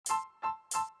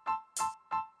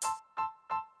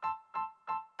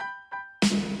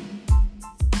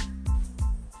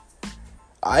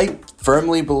I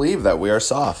firmly believe that we are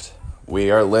soft. We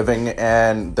are living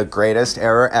in the greatest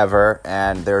era ever,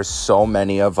 and there's so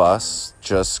many of us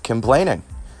just complaining.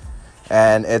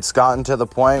 And it's gotten to the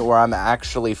point where I'm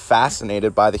actually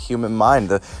fascinated by the human mind.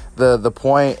 The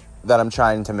point that I'm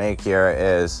trying to make here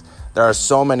is there are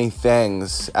so many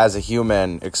things as a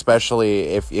human, especially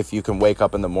if you can wake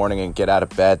up in the morning and get out of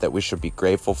bed, that we should be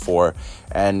grateful for.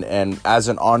 And as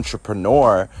an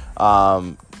entrepreneur,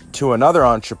 to another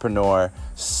entrepreneur,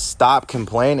 stop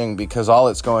complaining, because all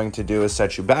it's going to do is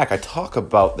set you back. I talk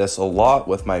about this a lot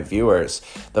with my viewers.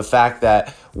 The fact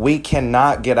that we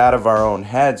cannot get out of our own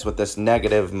heads with this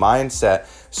negative mindset.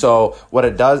 So what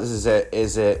it does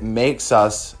is it makes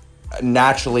us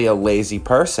naturally a lazy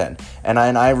person. And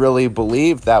I really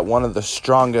believe that one of the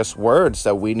strongest words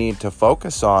that we need to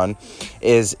focus on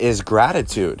is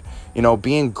gratitude. You know,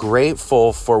 being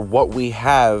grateful for what we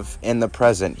have in the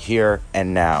present, here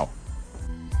and now.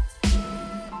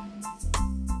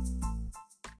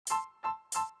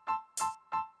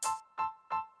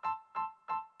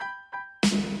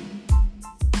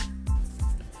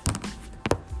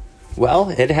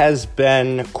 Well, it has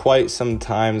been quite some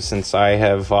time since I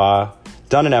have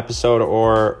done an episode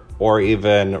or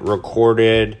even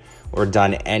recorded or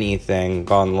done anything,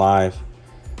 gone live.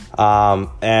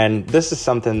 And this is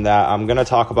something that I'm going to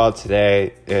talk about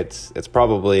today. It's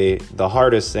probably the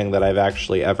hardest thing that I've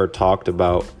actually ever talked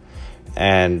about.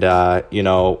 And, a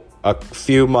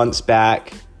few months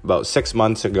back, about 6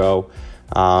 months ago,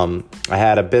 I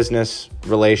had a business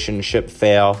relationship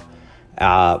fail.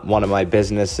 One of my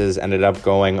businesses ended up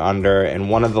going under, and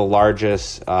one of the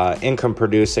largest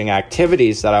income-producing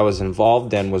activities that I was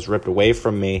involved in was ripped away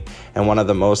from me, and one of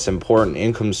the most important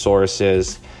income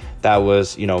sources that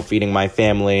was, feeding my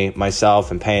family, myself,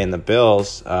 and paying the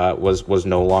bills was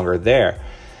no longer there.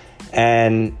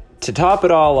 And to top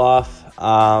it all off,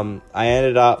 I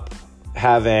ended up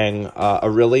having a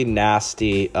really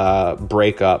nasty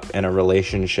breakup in a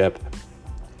relationship.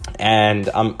 And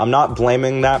I'm not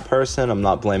blaming that person. I'm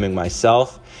not blaming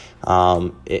myself.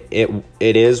 It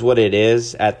is what it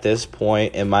is at this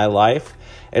point in my life.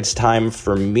 It's time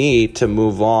for me to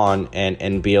move on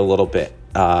and be a little bit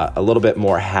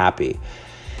more happy.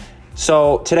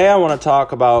 So today I want to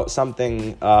talk about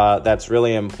something that's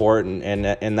really important,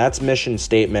 and that's mission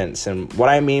statements. And what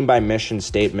I mean by mission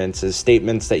statements is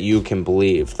statements that you can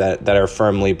believe, that are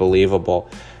firmly believable.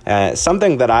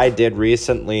 Something that I did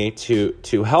recently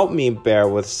to help me bear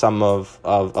with some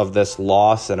of this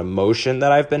loss and emotion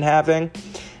that I've been having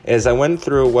is I went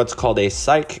through what's called a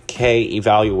Psych K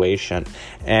evaluation,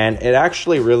 and it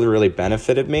actually really, really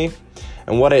benefited me.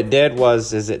 And what it did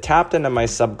is it tapped into my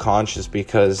subconscious,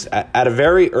 because at a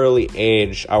very early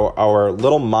age, our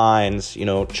little minds,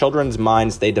 children's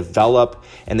minds, they develop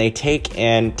and they take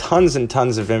in tons and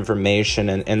tons of information,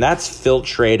 and that's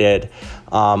filtrated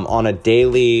on a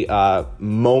daily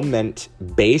moment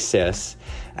basis.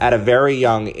 At a very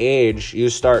young age, you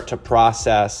start to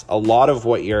process a lot of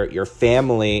what your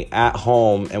family at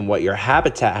home and what your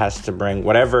habitat has to bring,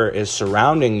 whatever is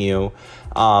surrounding you.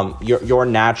 You're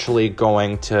naturally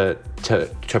going to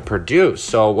produce.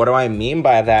 So what do I mean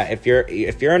by that? If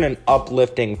you're in an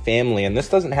uplifting family, and this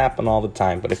doesn't happen all the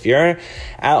time, but if you're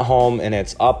at home and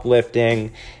it's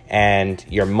uplifting, and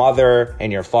your mother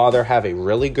and your father have a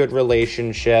really good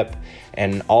relationship,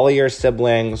 and all of your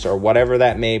siblings or whatever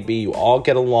that may be, you all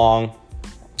get along,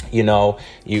 you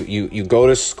go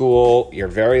to school, you're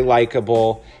very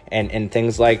likable, and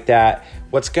things like that,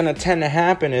 what's going to tend to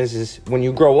happen is when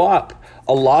you grow up,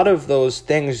 a lot of those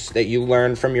things that you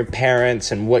learned from your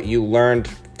parents and what you learned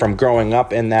from growing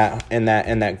up in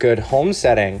that good home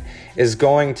setting is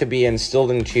going to be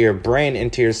instilled into your brain,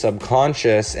 into your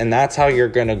subconscious, and that's how you're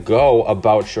going to go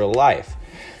about your life.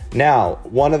 Now,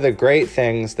 one of the great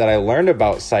things that I learned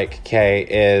about Psych K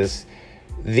is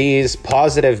these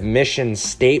positive mission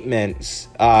statements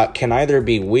can either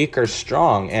be weak or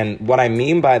strong. And what I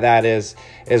mean by that is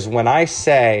when I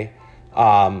say,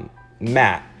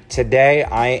 Matt, today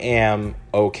I am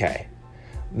okay.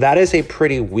 That is a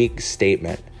pretty weak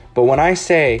statement. But when I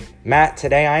say, Matt,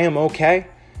 today I am okay,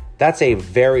 that's a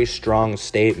very strong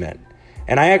statement.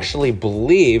 And I actually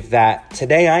believe that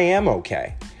today I am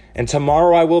okay. And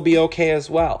tomorrow I will be okay as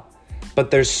well.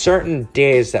 But there's certain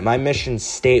days that my mission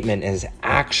statement is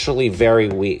actually very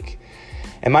weak.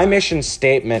 And my mission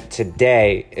statement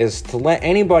today is to let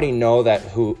anybody know that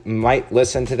who might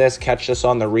listen to this, catch this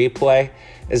on the replay,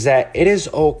 is that it is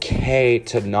okay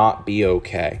to not be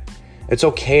okay. It's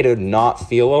okay to not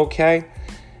feel okay.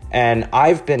 And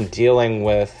I've been dealing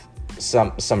with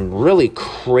some really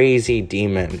crazy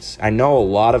demons. I know a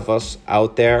lot of us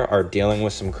out there are dealing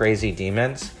with some crazy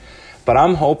demons. But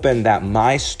I'm hoping that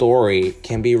my story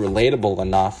can be relatable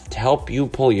enough to help you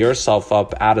pull yourself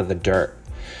up out of the dirt.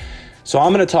 So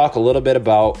I'm going to talk a little bit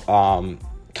about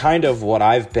kind of what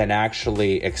I've been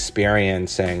actually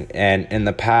experiencing in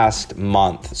the past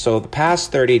month. So the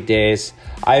past 30 days,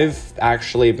 I've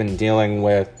actually been dealing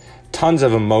with tons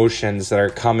of emotions that are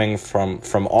coming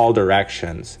from all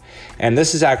directions. And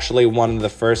this is actually one of the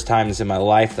first times in my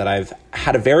life that I've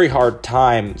had a very hard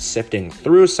time sifting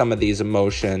through some of these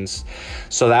emotions,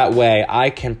 so that way I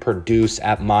can produce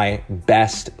at my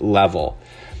best level.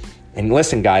 And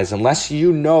listen, guys, unless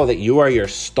you know that you are your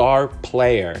star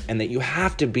player and that you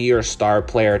have to be your star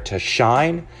player to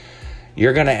shine,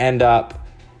 you're going to end up,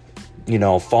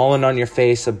 falling on your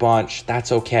face a bunch.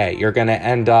 That's okay. You're going to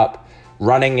end up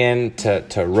running into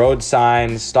road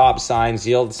signs, stop signs,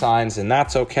 yield signs, and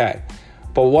that's okay.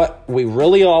 But what we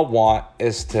really all want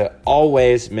is to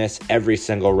always miss every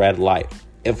single red light.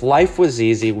 If life was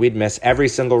easy, we'd miss every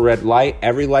single red light.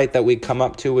 Every light that we'd come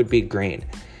up to would be green.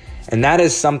 And that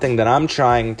is something that I'm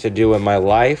trying to do in my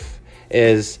life,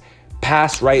 is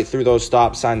pass right through those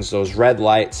stop signs, those red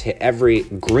lights, hit every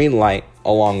green light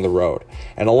along the road.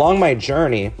 And along my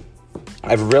journey,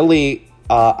 I've really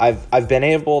I've been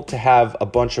able to have a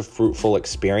bunch of fruitful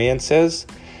experiences,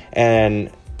 and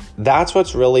that's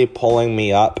what's really pulling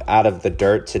me up out of the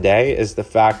dirt today, is the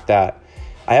fact that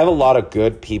I have a lot of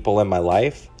good people in my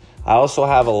life. I also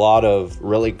have a lot of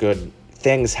really good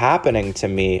things happening to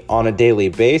me on a daily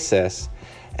basis.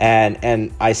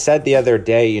 And I said the other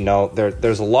day,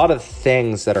 there's a lot of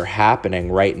things that are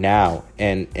happening right now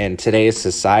in today's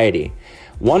society.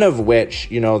 One of which,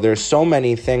 there's so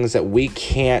many things that we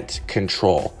can't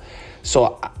control.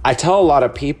 So I tell a lot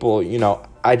of people,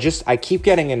 I keep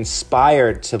getting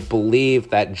inspired to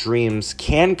believe that dreams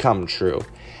can come true,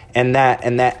 and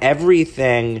that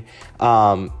everything,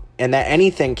 and that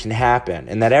anything can happen,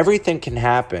 and that everything can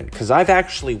happen. Because I've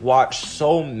actually watched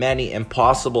so many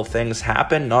impossible things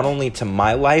happen, not only to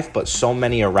my life, but so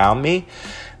many around me,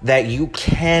 that you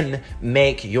can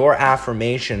make your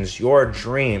affirmations, your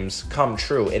dreams come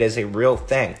true. It is a real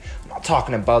thing. I'm not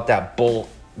talking about that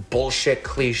bullshit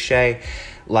cliche,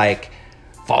 like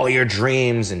follow your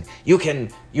dreams and you can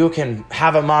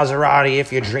have a Maserati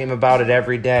if you dream about it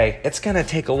every day. It's going to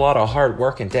take a lot of hard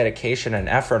work and dedication and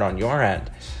effort on your end,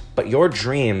 but your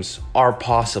dreams are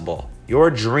possible.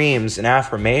 Your dreams and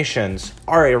affirmations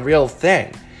are a real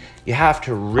thing. You have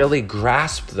to really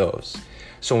grasp those.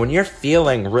 So when you're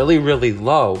feeling really, really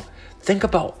low, think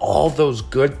about all those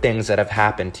good things that have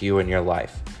happened to you in your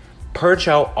life. Purge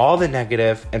out all the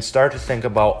negative and start to think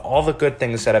about all the good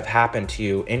things that have happened to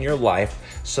you in your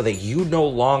life, so that you no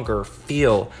longer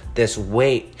feel this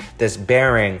weight, this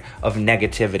bearing of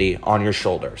negativity on your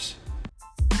shoulders.